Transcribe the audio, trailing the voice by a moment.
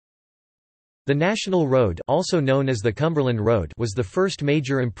The National Road, also known as the Cumberland Road, was the first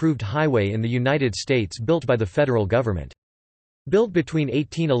major improved highway in the United States built by the federal government. Built between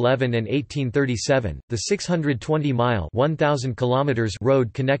 1811 and 1837, the 620-mile (1,000 kilometers)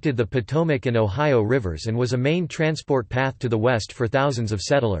 road connected the Potomac and Ohio rivers and was a main transport path to the west for thousands of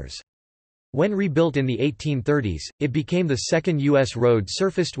settlers. When rebuilt in the 1830s, it became the second U.S. road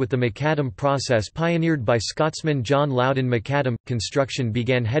surfaced with the macadam process pioneered by Scotsman John Loudon Macadam. Construction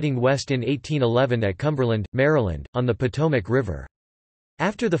began heading west in 1811 at Cumberland, Maryland, on the Potomac River.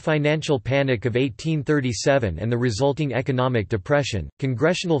 After the financial panic of 1837 and the resulting economic depression,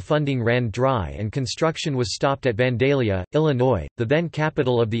 congressional funding ran dry and construction was stopped at Vandalia, Illinois, the then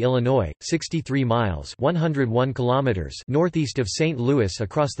capital of the Illinois, 63 miles (101 kilometers) northeast of St. Louis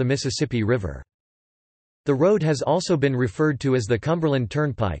across the Mississippi River. The road has also been referred to as the Cumberland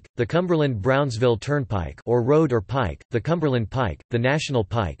Turnpike, the Cumberland-Brownsville Turnpike or Road or Pike, the Cumberland Pike, the National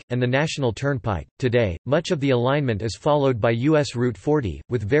Pike, and the National Turnpike. Today, much of the alignment is followed by U.S. Route 40,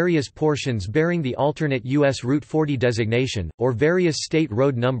 with various portions bearing the alternate U.S. Route 40 designation, or various state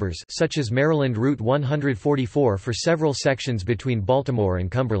road numbers such as Maryland Route 144 for several sections between Baltimore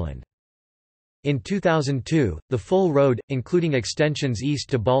and Cumberland. In 2002, the full road, including extensions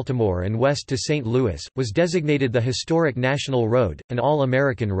east to Baltimore and west to St. Louis, was designated the Historic National Road, an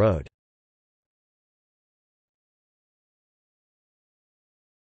All-American road.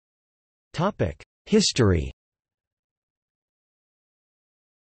 History.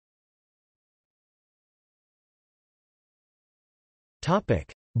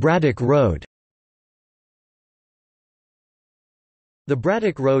 Braddock Road. The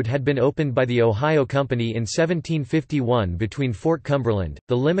Braddock Road had been opened by the Ohio Company in 1751 between Fort Cumberland,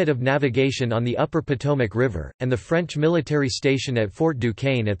 the limit of navigation on the upper Potomac River, and the French military station at Fort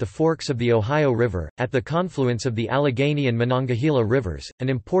Duquesne at the forks of the Ohio River, at the confluence of the Allegheny and Monongahela rivers, an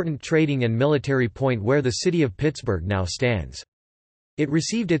important trading and military point where the city of Pittsburgh now stands. It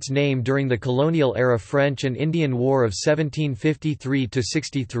received its name during the colonial-era French and Indian War of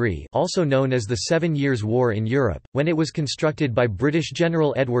 1753–63, also known as the 7 Years' War in Europe, when it was constructed by British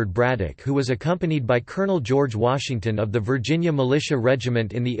General Edward Braddock, who was accompanied by Colonel George Washington of the Virginia Militia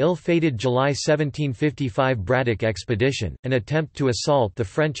Regiment in the ill-fated July 1755 Braddock Expedition, an attempt to assault the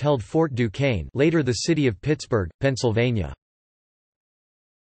French-held Fort Duquesne, later the city of Pittsburgh, Pennsylvania.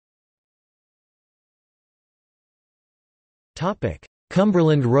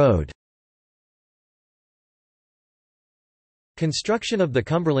 Cumberland Road. Construction of the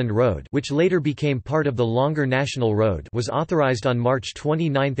Cumberland Road, which later became part of the longer National Road, was authorized on March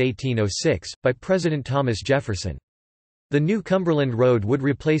 29, 1806, by President Thomas Jefferson. The new Cumberland Road would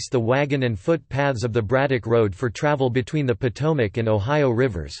replace the wagon and foot paths of the Braddock Road for travel between the Potomac and Ohio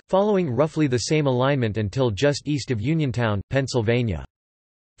rivers, following roughly the same alignment until just east of Uniontown, Pennsylvania.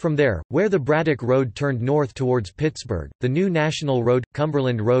 From there, where the Braddock Road turned north towards Pittsburgh, the new National Road,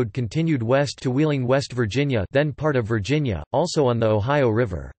 Cumberland Road, continued west to Wheeling, West Virginia, then part of Virginia, also on the Ohio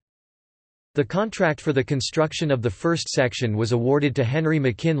River. The contract for the construction of the first section was awarded to Henry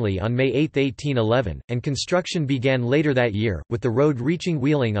McKinley on May 8, 1811, and construction began later that year, with the road reaching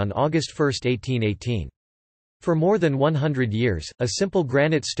Wheeling on August 1, 1818. For more than 100 years, a simple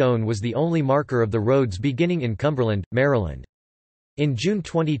granite stone was the only marker of the road's beginning in Cumberland, Maryland. In June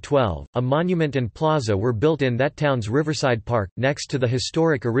 2012, a monument and plaza were built in that town's Riverside Park, next to the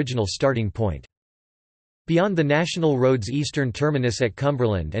historic original starting point. Beyond the National Road's eastern terminus at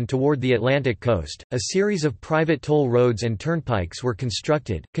Cumberland and toward the Atlantic coast, a series of private toll roads and turnpikes were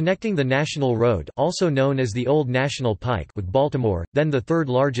constructed, connecting the National Road, also known as the Old National Pike, with Baltimore, then the third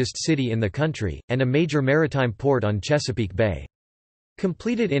largest city in the country, and a major maritime port on Chesapeake Bay.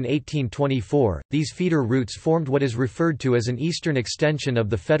 Completed in 1824, these feeder routes formed what is referred to as an eastern extension of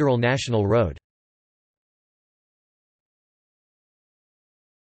the Federal National Road.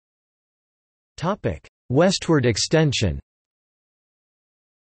 Westward extension.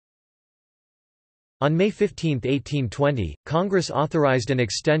 On May 15, 1820, Congress authorized an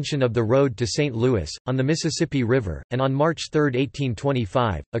extension of the road to St. Louis, on the Mississippi River, and on March 3,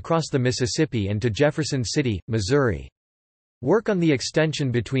 1825, across the Mississippi and to Jefferson City, Missouri. Work on the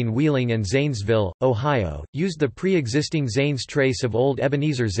extension between Wheeling and Zanesville, Ohio, used the pre-existing Zanes trace of Old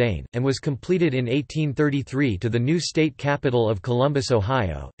Ebenezer Zane, and was completed in 1833 to the new state capital of Columbus,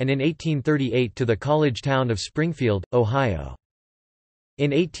 Ohio, and in 1838 to the college town of Springfield, Ohio. In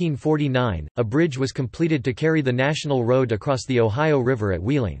 1849, a bridge was completed to carry the National Road across the Ohio River at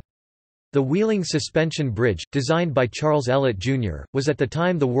Wheeling. The Wheeling Suspension Bridge, designed by Charles Ellet, Jr., was at the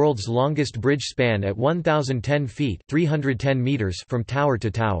time the world's longest bridge span at 1,010 feet (310 meters) from tower to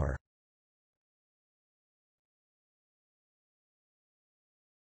tower.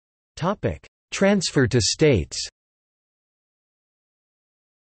 Transfer to states.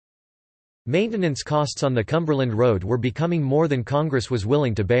 Maintenance costs on the Cumberland Road were becoming more than Congress was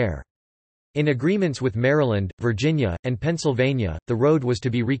willing to bear. In agreements with Maryland, Virginia, and Pennsylvania, the road was to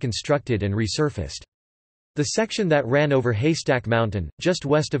be reconstructed and resurfaced. The section that ran over Haystack Mountain, just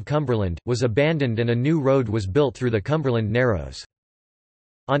west of Cumberland, was abandoned and a new road was built through the Cumberland Narrows.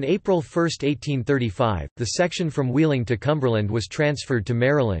 On April 1, 1835, the section from Wheeling to Cumberland was transferred to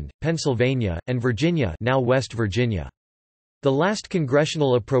Maryland, Pennsylvania, and Virginia, now West Virginia. The last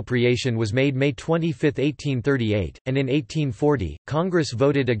congressional appropriation was made May 25, 1838, and in 1840, Congress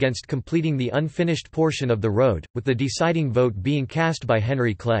voted against completing the unfinished portion of the road, with the deciding vote being cast by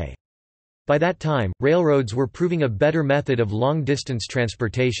Henry Clay. By that time, railroads were proving a better method of long-distance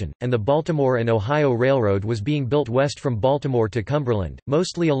transportation, and the Baltimore and Ohio Railroad was being built west from Baltimore to Cumberland,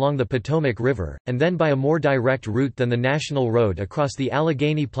 mostly along the Potomac River, and then by a more direct route than the National Road across the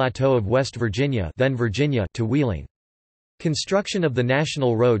Allegheny Plateau of West Virginia, then Virginia, to Wheeling. Construction of the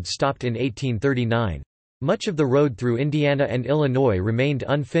National Road stopped in 1839. Much of the road through Indiana and Illinois remained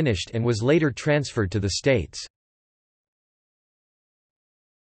unfinished and was later transferred to the states.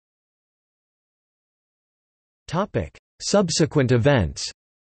 Subsequent events.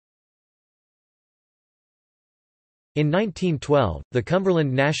 In 1912, the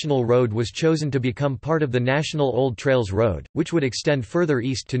Cumberland National Road was chosen to become part of the National Old Trails Road, which would extend further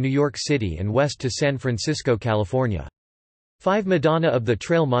east to New York City and west to San Francisco, California. 5 Madonna of the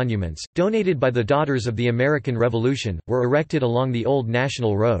Trail monuments, donated by the Daughters of the American Revolution, were erected along the old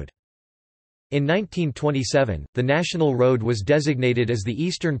National Road. In 1927, the National Road was designated as the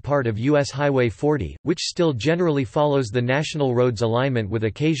eastern part of U.S. Highway 40, which still generally follows the National Road's alignment with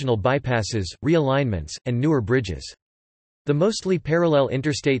occasional bypasses, realignments, and newer bridges. The mostly parallel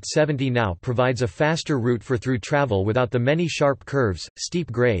Interstate 70 now provides a faster route for through travel without the many sharp curves, steep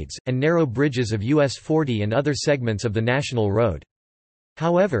grades, and narrow bridges of US 40 and other segments of the National Road.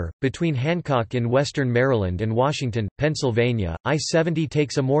 However, between Hancock in western Maryland and Washington, Pennsylvania, I-70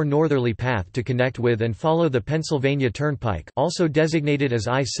 takes a more northerly path to connect with and follow the Pennsylvania Turnpike, also designated as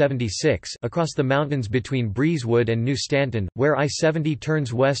I-76, across the mountains between Breezewood and New Stanton, where I-70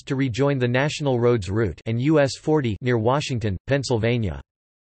 turns west to rejoin the National Roads route, and US 40 near Washington, Pennsylvania.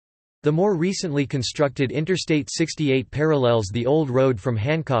 The more recently constructed Interstate 68 parallels the old road from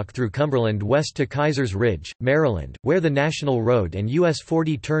Hancock through Cumberland west to Kaiser's Ridge, Maryland, where the National Road and US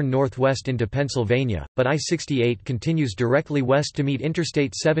 40 turn northwest into Pennsylvania, but I-68 continues directly west to meet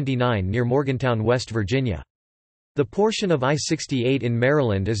Interstate 79 near Morgantown, West Virginia. The portion of I-68 in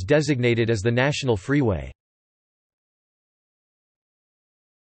Maryland is designated as the National Freeway.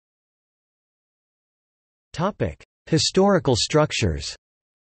 Historical structures.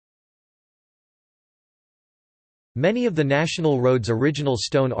 Many of the National Road's original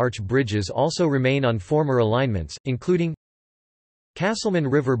stone arch bridges also remain on former alignments, including Castleman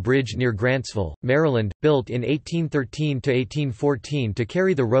River Bridge near Grantsville, Maryland, built in 1813–1814 to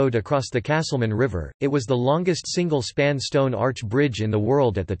carry the road across the Castleman River. It was the longest single-span stone arch bridge in the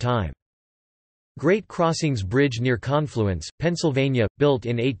world at the time. Great Crossings Bridge near Confluence, Pennsylvania, built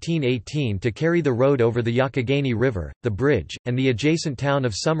in 1818 to carry the road over the Youghiogheny River. The bridge, and the adjacent town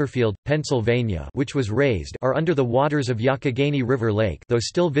of Summerfield, Pennsylvania, which was raised, are under the waters of Youghiogheny River Lake, though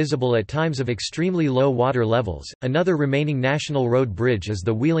still visible at times of extremely low water levels. Another remaining National Road bridge is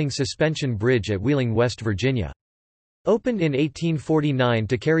the Wheeling Suspension Bridge at Wheeling, West Virginia. Opened in 1849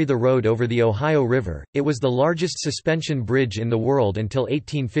 to carry the road over the Ohio River, it was the largest suspension bridge in the world until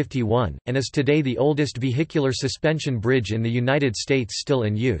 1851, and is today the oldest vehicular suspension bridge in the United States still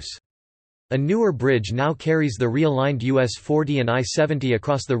in use. A newer bridge now carries the realigned US 40 and I-70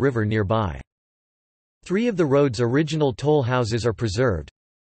 across the river nearby. 3 of the road's original toll houses are preserved.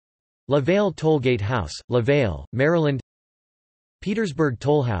 LaVale Tollgate House, LaVale, Maryland. Petersburg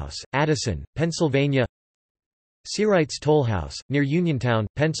Toll House, Addison, Pennsylvania. Searites Toll House, near Uniontown,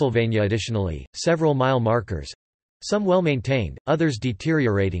 Pennsylvania. Additionally, several mile markers, some well-maintained, others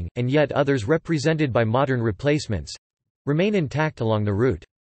deteriorating, and yet others represented by modern replacements, remain intact along the route.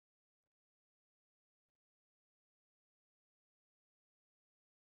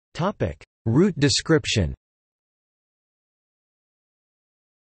 Route description.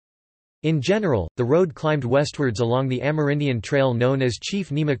 In general, the road climbed westwards along the Amerindian Trail known as Chief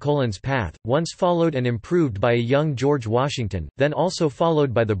Nemacolin's Path, once followed and improved by a young George Washington, then also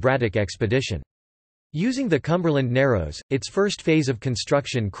followed by the Braddock Expedition. Using the Cumberland Narrows, its first phase of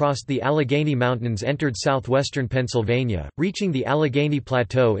construction crossed the Allegheny Mountains, entered southwestern Pennsylvania, reaching the Allegheny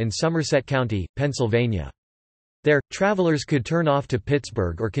Plateau in Somerset County, Pennsylvania. There, travelers could turn off to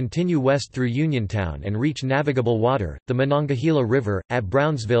Pittsburgh or continue west through Uniontown and reach navigable water, the Monongahela River, at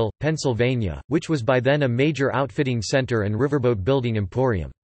Brownsville, Pennsylvania, which was by then a major outfitting center and riverboat building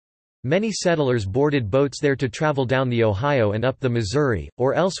emporium. Many settlers boarded boats there to travel down the Ohio and up the Missouri,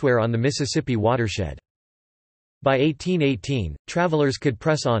 or elsewhere on the Mississippi watershed. By 1818, travelers could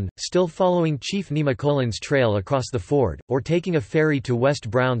press on, still following Chief Nemacolin's trail across the ford, or taking a ferry to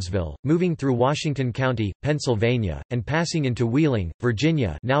West Brownsville, moving through Washington County, Pennsylvania, and passing into Wheeling,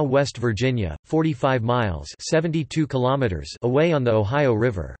 Virginia, now West Virginia, 45 miles (72 kilometers) away on the Ohio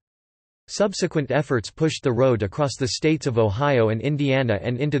River. Subsequent efforts pushed the road across the states of Ohio and Indiana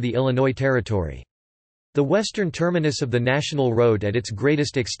and into the Illinois Territory. The western terminus of the National Road at its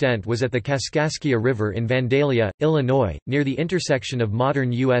greatest extent was at the Kaskaskia River in Vandalia, Illinois, near the intersection of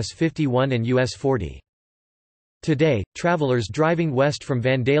modern US 51 and US 40. Today, travelers driving west from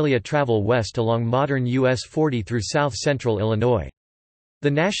Vandalia travel west along modern US 40 through south-central Illinois.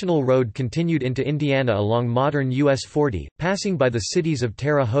 The National Road continued into Indiana along modern US 40, passing by the cities of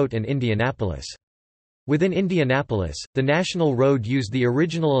Terre Haute and Indianapolis. Within Indianapolis, the National Road used the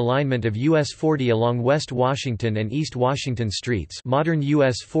original alignment of US 40 along West Washington and East Washington streets. Modern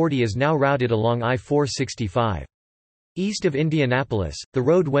US 40 is now routed along I-465. East of Indianapolis, the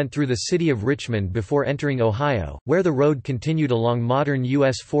road went through the city of Richmond before entering Ohio, where the road continued along modern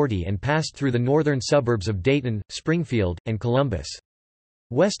US 40 and passed through the northern suburbs of Dayton, Springfield, and Columbus.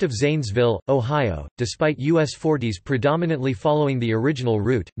 West of Zanesville, Ohio, despite US 40s predominantly following the original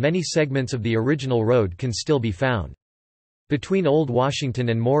route, many segments of the original road can still be found. Between Old Washington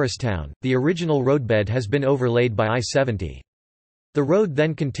and Morristown, the original roadbed has been overlaid by I-70. The road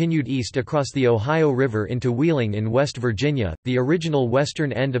then continued east across the Ohio River into Wheeling in West Virginia, the original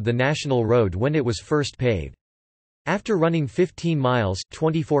western end of the National Road when it was first paved. After running 15 miles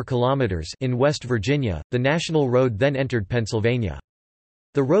 (24 kilometers) in West Virginia, the National Road then entered Pennsylvania.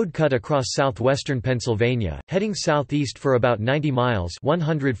 The road cut across southwestern Pennsylvania, heading southeast for about 90 miles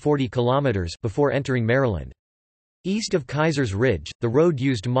 (140 kilometers) before entering Maryland. East of Kaiser's Ridge, the road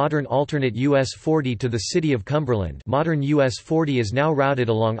used modern alternate US 40 to the city of Cumberland. Modern US 40 is now routed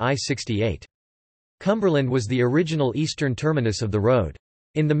along I-68. Cumberland was the original eastern terminus of the road.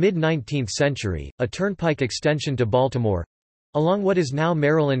 In the mid-19th century, a turnpike extension to Baltimore, along what is now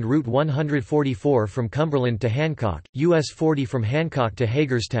Maryland Route 144 from Cumberland to Hancock, US 40 from Hancock to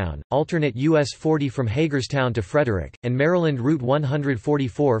Hagerstown, alternate US 40 from Hagerstown to Frederick, and Maryland Route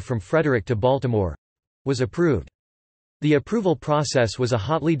 144 from Frederick to Baltimore, was approved. The approval process was a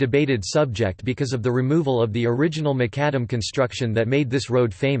hotly debated subject because of the removal of the original macadam construction that made this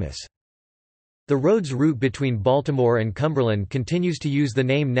road famous. The road's route between Baltimore and Cumberland continues to use the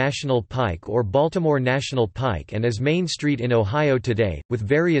name National Pike or Baltimore National Pike and is Main Street in Ohio today, with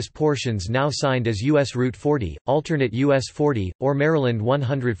various portions now signed as US Route 40, alternate US 40, or Maryland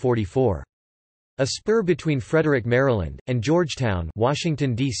 144. A spur between Frederick, Maryland, and Georgetown,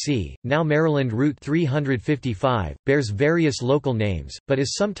 Washington, D.C., now Maryland Route 355, bears various local names, but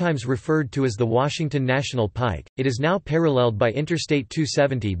is sometimes referred to as the Washington National Pike. It is now paralleled by Interstate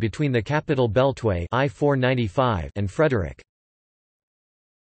 270 between the Capital Beltway I-495 and Frederick.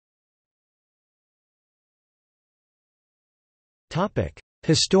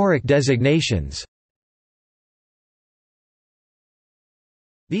 Historic designations.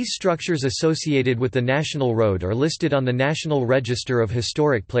 These structures associated with the National Road are listed on the National Register of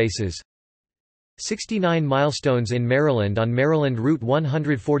Historic Places. 69 milestones in Maryland on Maryland Route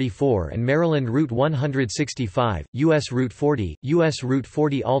 144 and Maryland Route 165, US Route 40, US Route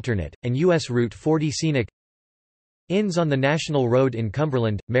 40 Alternate, and US Route 40 Scenic. Inns on the National Road in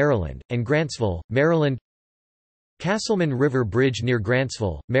Cumberland, Maryland, and Grantsville, Maryland. Castleman River Bridge near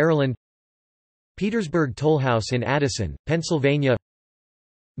Grantsville, Maryland. Petersburg Tollhouse in Addison, Pennsylvania.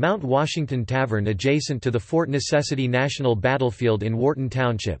 Mount Washington Tavern adjacent to the Fort Necessity National Battlefield in Wharton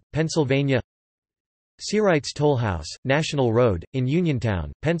Township, Pennsylvania. Searites Tollhouse, National Road, in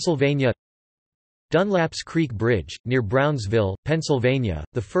Uniontown, Pennsylvania. Dunlap's Creek Bridge, near Brownsville, Pennsylvania,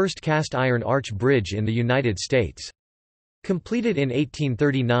 the first cast-iron arch bridge in the United States. Completed in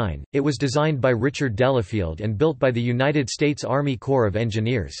 1839, it was designed by Richard Delafield and built by the United States Army Corps of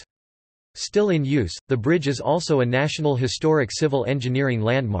Engineers. Still in use, the bridge is also a National Historic Civil Engineering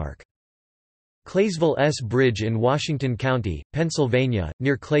landmark. Claysville S. Bridge in Washington County, Pennsylvania,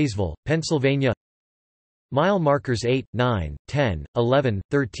 near Claysville, Pennsylvania. Mile markers 8, 9, 10, 11,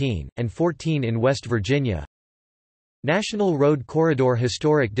 13, and 14 in West Virginia. National Road Corridor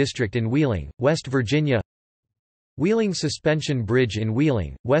Historic District in Wheeling, West Virginia. Wheeling Suspension Bridge in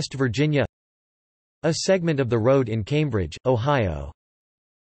Wheeling, West Virginia. A segment of the road in Cambridge, Ohio.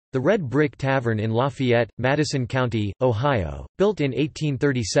 The Red Brick Tavern in Lafayette, Madison County, Ohio, built in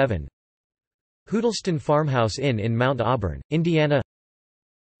 1837. Hoodleston Farmhouse Inn in Mount Auburn, Indiana.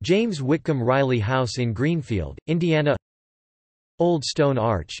 James Whitcomb Riley House in Greenfield, Indiana. Old Stone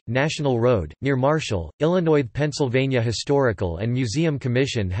Arch, National Road, near Marshall, Illinois. Pennsylvania Historical and Museum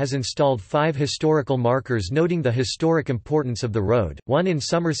Commission has installed 5 historical markers noting the historic importance of the road, one in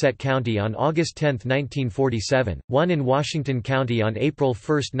Somerset County on August 10, 1947, one in Washington County on April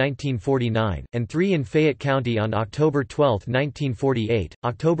 1, 1949, and 3 in Fayette County on October 12, 1948,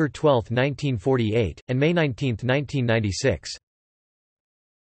 October 12, 1948, and May 19, 1996.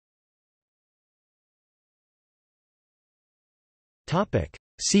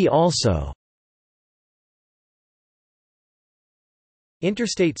 See also: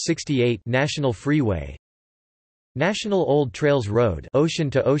 Interstate 68 National Freeway, National Old Trails Road, Ocean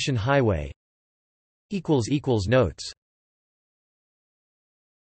to Ocean Highway. Notes